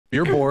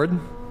You're bored.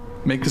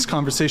 Make this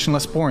conversation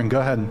less boring. Go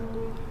ahead.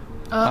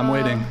 I'm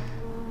waiting.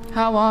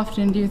 How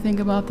often do you think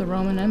about the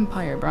Roman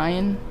Empire,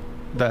 Brian?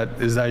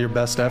 Is that your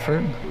best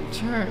effort?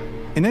 Sure.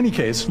 In any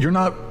case, you're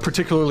not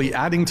particularly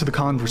adding to the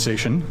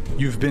conversation.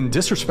 You've been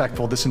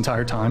disrespectful this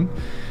entire time.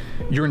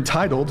 You're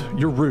entitled.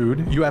 You're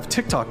rude. You have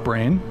TikTok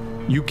brain.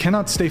 You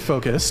cannot stay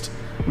focused.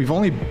 We've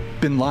only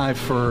been live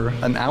for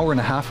an hour and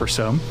a half or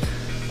so.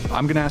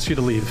 I'm gonna ask you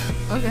to leave.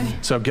 Okay.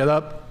 So get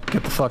up,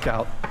 get the fuck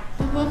out.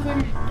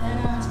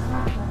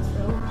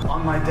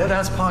 On my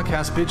dead-ass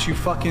podcast, bitch, you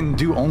fucking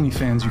do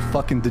OnlyFans, you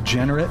fucking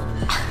degenerate.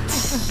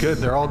 Good,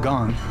 they're all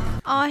gone.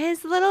 Oh,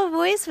 his little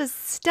voice was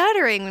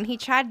stuttering when he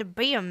tried to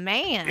be a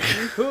man.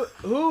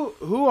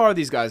 Who are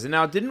these guys? And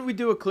now, didn't we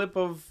do a clip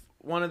of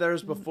one of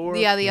theirs before?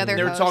 Yeah, the other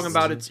They were host. talking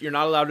about you're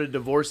not allowed to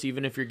divorce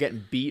even if you're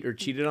getting beat or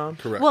cheated on.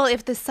 Correct. Well,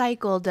 if the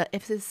cycle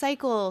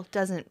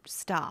doesn't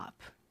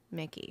stop,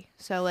 Mickey.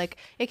 So like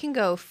it can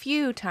go a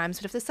few times,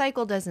 but if the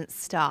cycle doesn't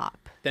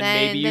stop, Then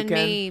maybe you can?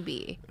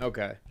 maybe.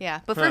 Okay.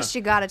 Yeah, but first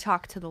you got to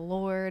talk to the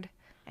Lord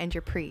and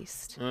your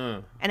priest.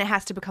 And it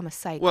has to become a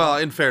cycle. Well,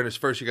 in fairness,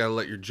 first you got to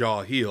let your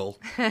jaw heal,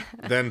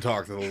 then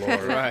talk to the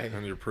Lord Right.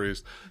 and your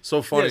priest.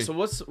 So funny. Yeah,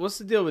 so what's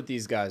the deal with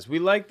these guys? We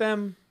like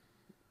them.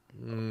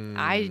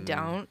 I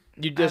don't.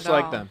 You at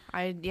dislike all. them.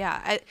 I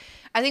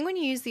think when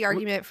you use the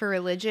argument for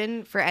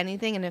religion for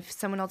anything, and if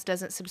someone else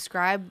doesn't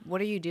subscribe, what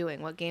are you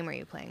doing? What game are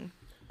you playing?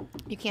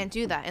 You can't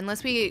do that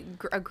unless we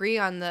agree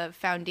on the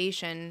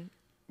foundation,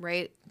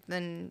 right?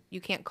 Then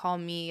you can't call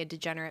me a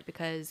degenerate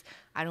because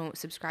I don't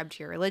subscribe to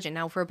your religion.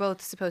 Now, if we're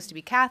both supposed to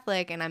be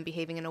Catholic and I'm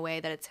behaving in a way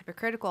that it's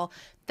hypocritical,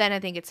 then I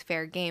think it's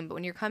fair game. But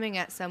when you're coming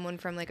at someone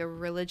from like a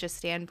religious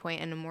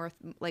standpoint and a more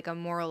like a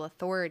moral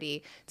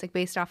authority, it's like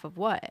based off of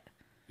what?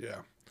 Yeah.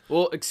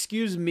 Well,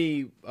 excuse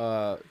me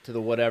to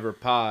the whatever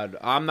pod.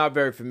 I'm not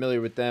very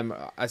familiar with them.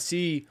 I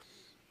see.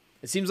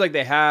 It seems like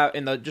they have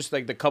just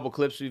like the couple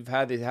clips we've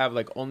had. They have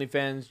like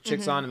OnlyFans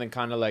chicks on, and then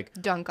kind of like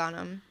Dunk on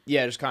them.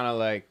 yeah, just kind of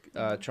like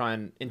try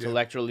and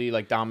intellectually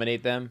like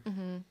dominate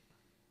them.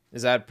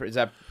 Is that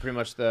pretty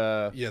much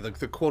the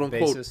The quote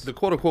basis?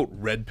 unquote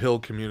red pill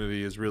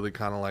community is really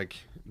kind of like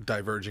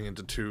diverging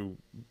into two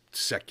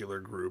secular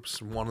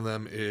groups. One of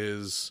them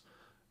is,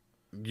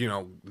 you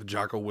know, the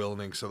Jocko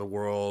Willinks of the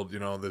world, you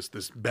know, this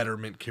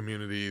betterment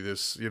community,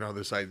 this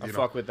idea. I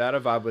fuck with that. I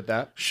vibe with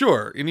that.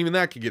 Sure, and even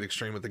that could get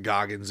extreme with the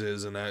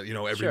Gogginses, and that, you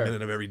know, every Sure.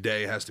 minute of every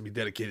day has to be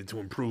dedicated to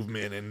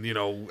improvement, and you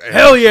know,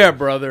 Hell yeah,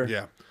 brother.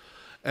 yeah.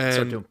 Start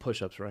And doing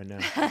push-ups right now.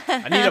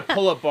 I need a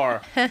pull-up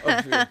bar.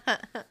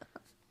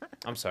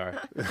 I'm sorry.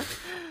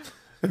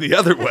 the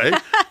other way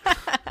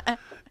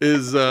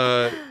is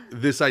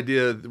this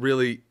idea.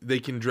 Really, they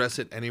can dress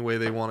it any way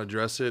they want to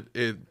dress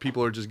it.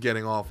 People are just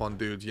getting off on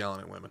dudes yelling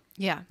at women,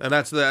 Yeah. and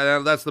that's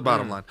the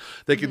bottom line.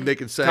 They can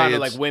say Kind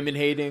of it's like women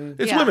hating.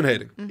 It's Yeah. women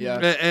hating. Yeah.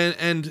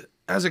 And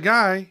as a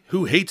guy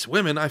who hates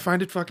women, I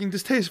find it fucking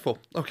distasteful.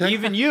 Okay.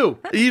 Even you.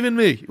 Even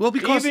me. Well,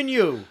 because Even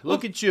you.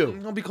 Look at you.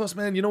 Well, because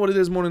man, you know what it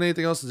is more than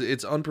anything else is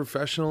it's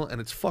unprofessional and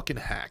it's fucking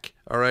hack.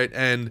 All right,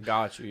 and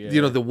Got you, yeah.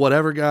 You know the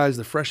whatever guys,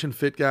 the fresh and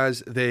fit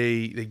guys,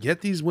 they get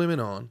these women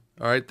on.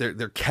 All right,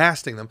 they're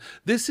casting them.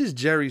 This is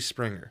Jerry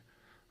Springer,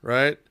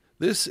 right?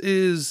 This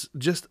is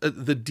just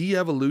the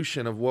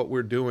de-evolution of what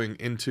we're doing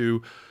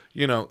into,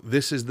 you know,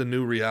 this is the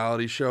new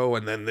reality show,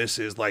 and then this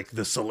is like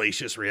the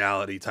salacious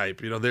reality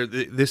type. You know,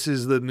 this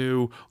is the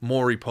new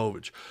Maury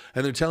Povich,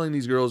 and they're telling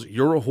these girls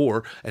you're a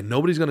whore, and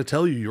nobody's going to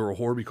tell you you're a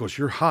whore because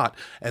you're hot.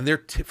 And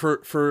they're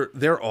for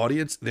their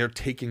audience, they're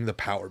taking the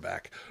power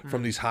back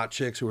from these hot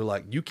chicks who are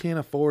like, you can't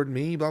afford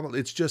me. Blah blah.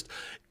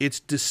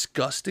 It's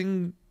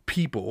disgusting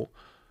people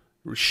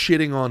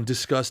shitting on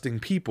disgusting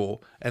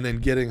people and then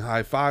getting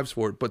high fives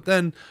for it. But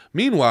then,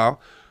 meanwhile,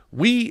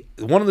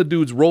 one of the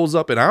dudes rolls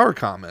up in our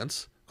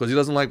comments because he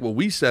doesn't like what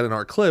we said in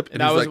our clip.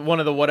 And that he's was like, one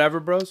of the whatever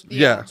bros?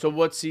 yeah, So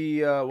what's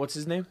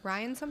his name?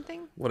 Ryan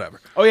something? whatever.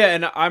 Oh yeah,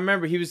 and I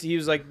remember he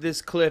was like,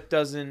 this clip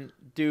doesn't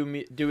do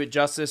it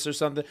justice or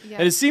something. Yeah.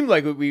 And it seemed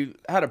like we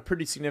had a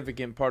pretty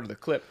significant part of the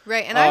clip.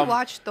 Right, and I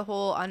watched the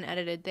whole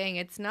unedited thing.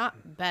 It's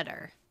not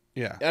better.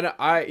 Yeah. And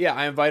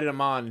I invited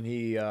him on, and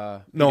he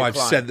No, I've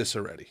said this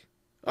already.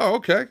 Oh,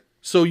 okay.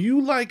 So you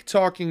like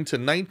talking to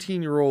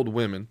 19-year-old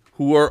women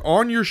who are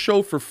on your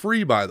show for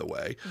free, by the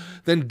way,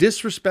 then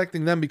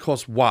disrespecting them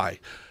because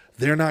why?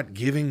 They're not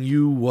giving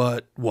you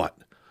what?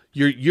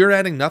 You're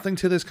adding nothing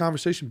to this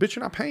conversation. Bitch,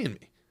 you're not paying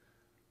me.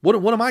 What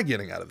am I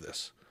getting out of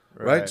this?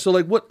 Right? So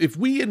like what if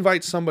we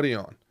invite somebody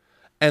on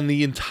and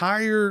the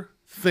entire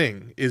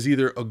thing is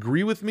either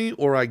agree with me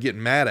or I get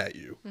mad at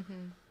you?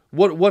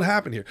 What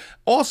happened here?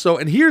 Also,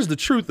 and here's the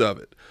truth of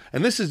it.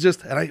 And this is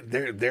just, and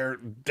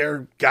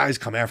their guys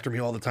come after me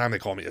all the time. They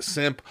call me a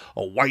simp,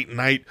 a white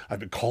knight. I've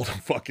been called a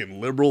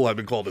fucking liberal. I've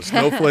been called a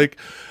snowflake.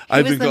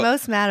 He was the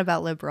most mad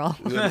about liberal.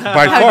 By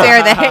How far.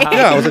 dare they?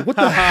 Yeah, I was like, what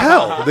the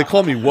hell? They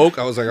called me woke.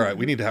 I was like, all right,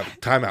 we need to have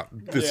timeout.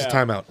 This is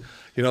timeout.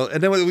 You know,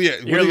 and then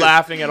You're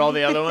laughing at all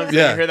the other ones.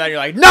 Yeah. And you hear that, you're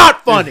like,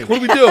 not funny. What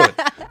are we doing?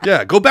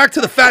 Yeah, go back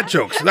to the fat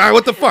jokes. Nah,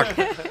 what the fuck?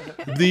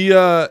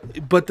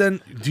 But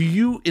then, do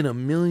you in a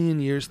million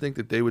years think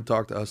that they would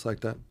talk to us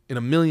like that? In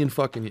a million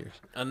fucking years?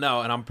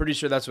 No, and I'm pretty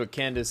sure that's what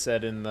Candice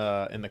said in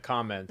the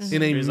comments.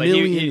 In a He was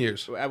million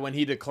years. When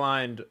he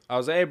declined, I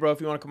was like, "Hey, bro,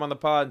 if you want to come on the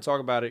pod and talk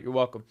about it, you're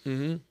welcome."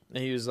 Mm-hmm.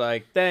 And he was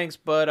like, "Thanks,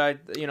 but I,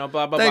 blah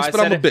blah blah." Thanks, but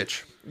I'm a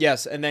bitch.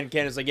 Yes, and then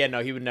Candice like, "Yeah,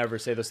 no, he would never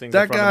say those things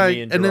That in front guy, of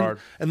me and Gerard."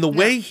 And the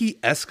way he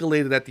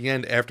escalated at the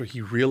end after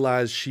he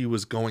realized she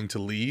was going to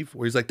leave,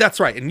 where he's like, "That's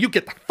right, and you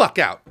get the fuck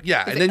out."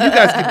 Yeah, and then you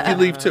guys can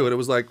leave too. And it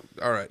was like,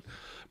 all right,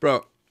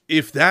 bro,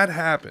 if that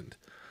happened,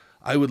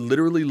 I would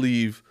literally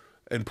leave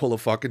and pull a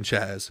fucking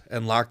Chaz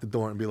and lock the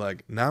door and be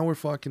like, now we're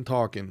fucking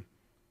talking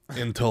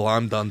until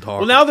I'm done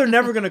talking. Well, now they're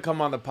never going to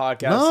come on the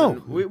podcast. No.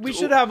 And we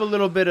should have a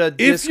little bit of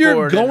if discord.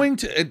 you're going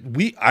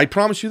to, I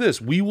promise you this,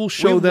 we will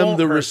show them won't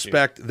the hurt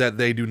respect that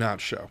they do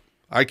not show.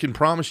 I can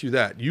promise you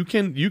that. You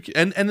can,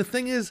 and the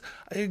thing is,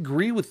 I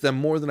agree with them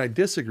more than I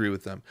disagree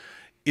with them.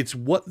 It's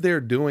what they're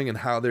doing and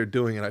how they're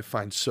doing it I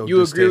find so You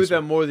agree with distasteful.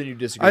 them more than you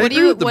disagree. I with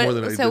agree with them more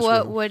than I So disagree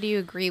with them. what do you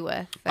agree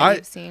with that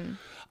you've seen?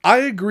 I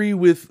agree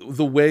with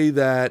the way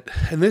that,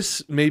 and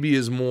this maybe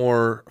is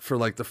more for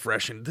like the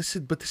fresh and this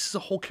is a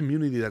whole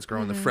community that's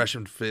growing. The fresh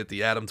and fit,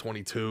 the Adam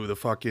 22, the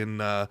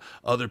fucking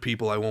other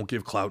people I won't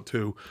give clout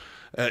to.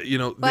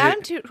 Well,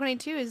 Adam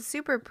 22 is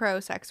super pro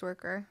sex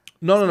worker.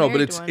 No, but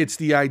married to one. it's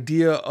the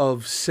idea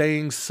of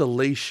saying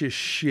salacious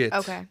shit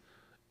Okay.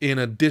 in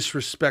a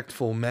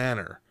disrespectful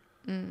manner.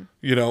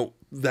 You know,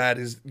 that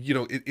is, you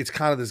know, it's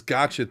kind of this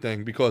gotcha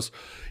thing, because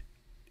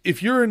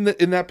if you're in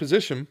that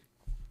position,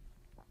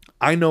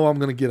 I know I'm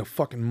going to get a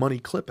fucking money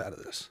clip out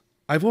of this.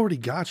 I've already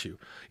got you.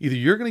 Either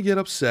you're going to get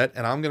upset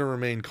and I'm going to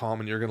remain calm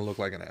and you're going to look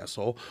like an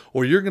asshole,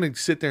 or you're going to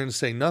sit there and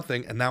say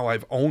nothing and now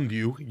I've owned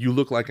you. You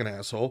look like an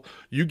asshole.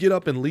 You get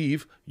up and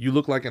leave. You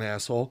look like an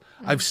asshole.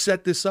 I've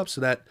set this up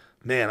so that,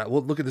 man,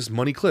 well, look at this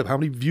money clip. How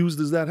many views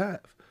does that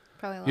have?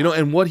 Probably a lot. You know,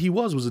 and what he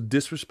was a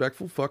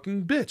disrespectful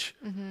fucking bitch.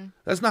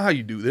 That's not how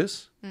you do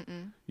this.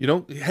 You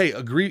know, hey,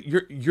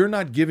 agree. You're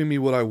not giving me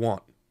what I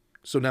want,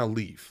 so now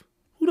leave.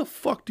 Who the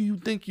fuck do you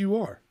think you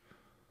are?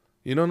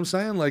 You know what I'm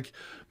saying? Like,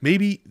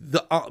 maybe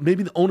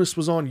the onus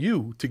was on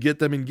you to get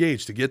them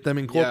engaged, to get them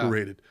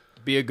incorporated. Yeah.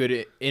 Be a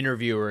good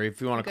interviewer,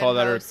 if you want to good call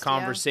that host, a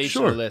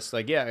conversationalist. Sure.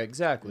 Like, yeah,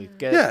 exactly.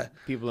 Get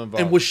people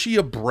involved. And was she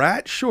a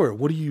brat? Sure.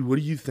 What do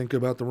you think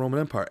about the Roman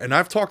Empire? And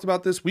I've talked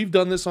about this. We've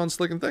done this on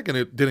Slick and Thick, and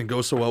it didn't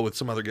go so well with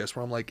some other guests.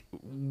 Where I'm like,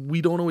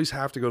 we don't always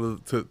have to go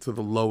to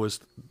the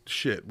lowest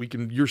shit. We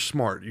can. You're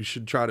smart. You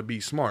should try to be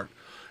smart,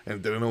 and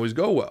it didn't always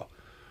go well,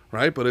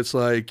 right? But it's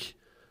like,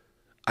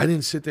 I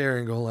didn't sit there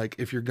and go like,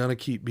 if you're gonna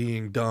keep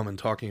being dumb and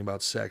talking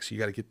about sex, you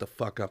got to get the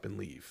fuck up and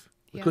leave.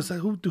 Because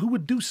who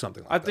would do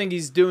something like that? I think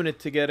he's doing it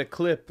to get a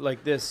clip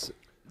like this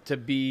to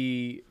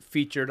be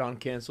featured on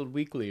Canceled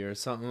Weekly or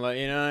something, like,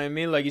 you know what I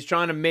mean? Like, he's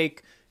trying to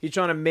make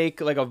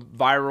like a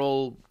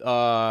viral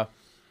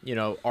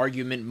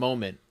argument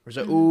moment. Where it's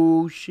like,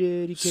 oh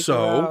shit, he kicked her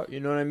out.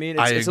 You know what I mean?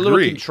 It's a little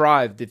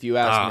contrived, if you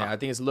ask me. I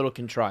think it's a little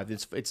contrived.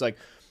 It's like,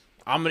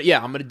 I'm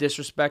gonna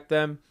disrespect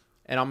them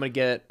and I'm gonna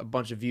get a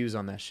bunch of views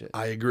on that shit.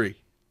 I agree.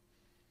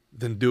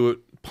 Then do it.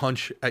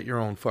 Punch at your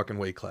own fucking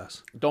weight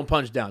class. Don't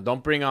punch down.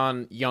 Don't bring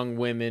on young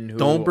women who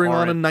don't bring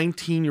on a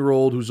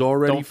 19-year-old who's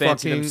already don't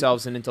fancy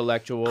themselves an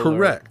intellectual.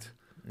 Correct.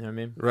 You know what I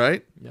mean?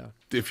 Right? Yeah.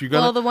 If you're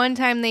gonna, Well, the one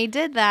time they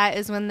did that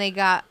is when they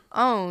got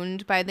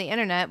owned by the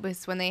internet,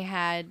 was when they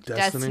had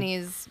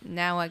Destiny's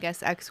now, I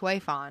guess,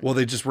 ex-wife on. well,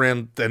 they just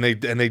ran and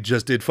they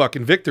just did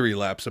fucking victory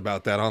laps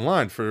about that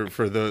online for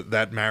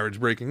that marriage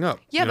breaking up.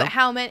 Yeah, you know? but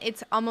how many?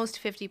 It's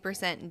almost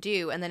 50%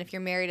 due, and then if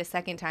you're married a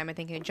second time, I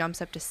think it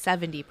jumps up to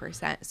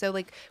 70%. So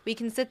like, we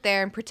can sit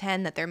there and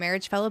pretend that their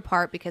marriage fell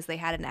apart because they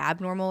had an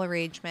abnormal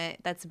arrangement.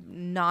 That's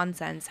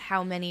nonsense.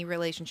 How many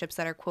relationships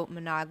that are quote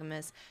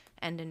monogamous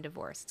end in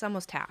divorce? It's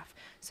almost half.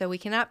 So we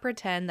cannot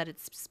pretend that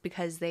it's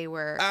because they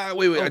were.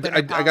 Wait.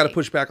 I got to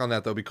push back on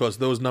that though, because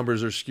those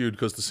numbers are skewed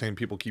because the same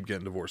people keep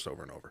getting divorced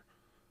over and over.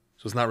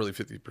 So it's not really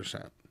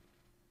 50%.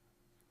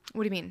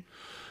 What do you mean?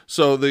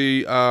 So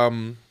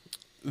the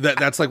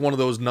that's like one of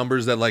those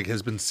numbers that like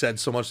has been said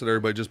so much that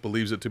everybody just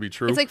believes it to be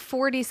true. It's like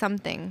 40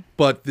 something.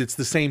 But it's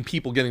the same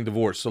people getting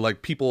divorced. So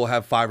like people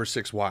have 5 or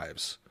 6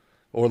 wives,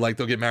 or like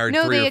they'll get married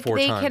 3 or 4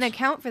 times. No, they can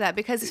account for that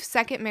because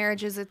second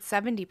marriages it's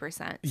 70%.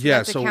 So yeah,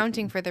 that's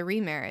accounting for the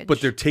remarriage.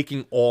 But they're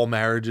taking all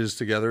marriages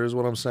together, is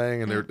what I'm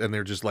saying, and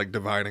they're just like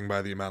dividing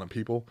by the amount of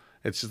people.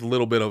 It's just a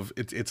little bit of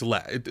it's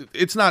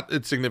not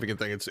a significant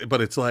thing.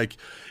 But it's like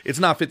it's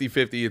not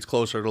 50-50. It's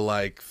closer to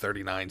like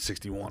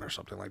 39-61 or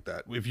something like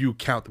that. If you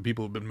count the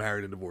people who've been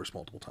married and divorced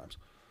multiple times.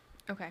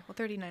 Okay, well,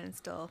 39 is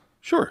still.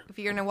 Sure. If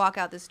you're going to walk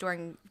out this door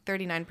and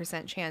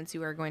 39% chance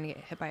you are going to get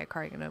hit by a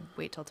car, you're going to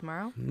wait till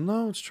tomorrow?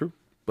 No, it's true.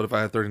 But if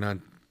I had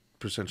 39%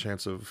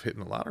 chance of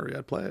hitting the lottery,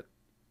 I'd play it.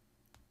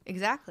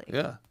 Exactly.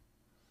 Yeah.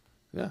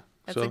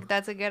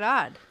 That's a good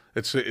odd.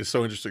 It's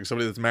so interesting.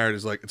 Somebody that's married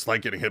is like, it's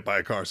like getting hit by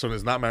a car. Someone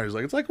that's not married is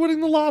like, it's like winning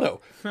the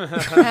lotto.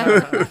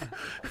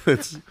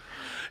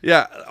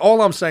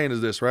 All I'm saying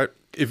is this, right?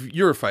 If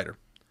you're a fighter,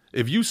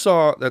 if you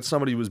saw that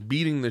somebody was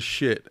beating the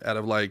shit out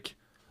of like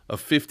a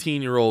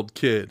 15-year-old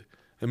kid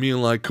and being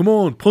like, come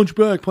on, punch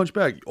back, punch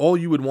back. All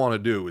you would want to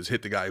do is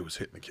hit the guy who was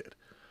hitting the kid,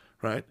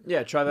 right?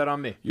 Yeah, try that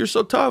on me. You're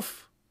so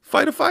tough.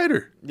 Fight a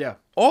fighter. Yeah.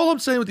 All I'm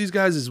saying with these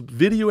guys is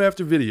video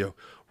after video.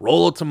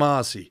 Rollo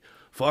Tomasi,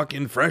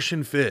 fucking Fresh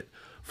and Fit,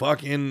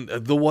 fucking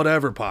the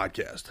whatever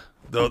podcast,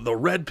 the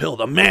Red Pill,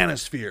 the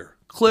Manosphere,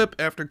 clip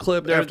after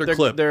clip after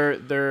clip. They're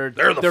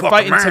the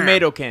fighting man.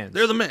 tomato cans.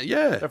 They're the man.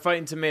 Yeah. They're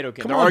fighting tomato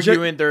cans. Come They're on,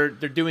 arguing. They're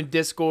doing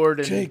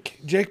Discord and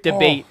Jake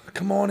debate. Paul,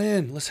 come on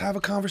in. Let's have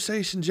a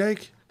conversation,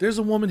 Jake. There's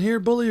a woman here.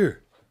 Bully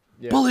her.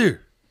 Yeah. Bully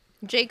her.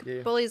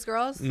 Jake bullies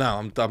girls.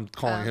 No, I'm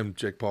calling him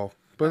Jake Paul.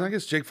 But I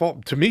guess Jake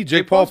Paul, to me,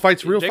 Jake Paul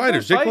fights real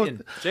fighters.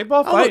 Jake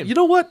Paul fighting. You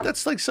know what?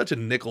 That's like such a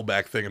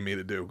Nickelback thing of me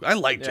to do. I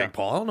like Jake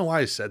Paul. I don't know why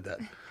I said that.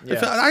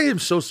 Yeah. I am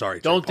so sorry.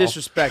 Don't Jake Paul.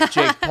 disrespect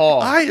Jake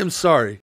Paul. I am sorry.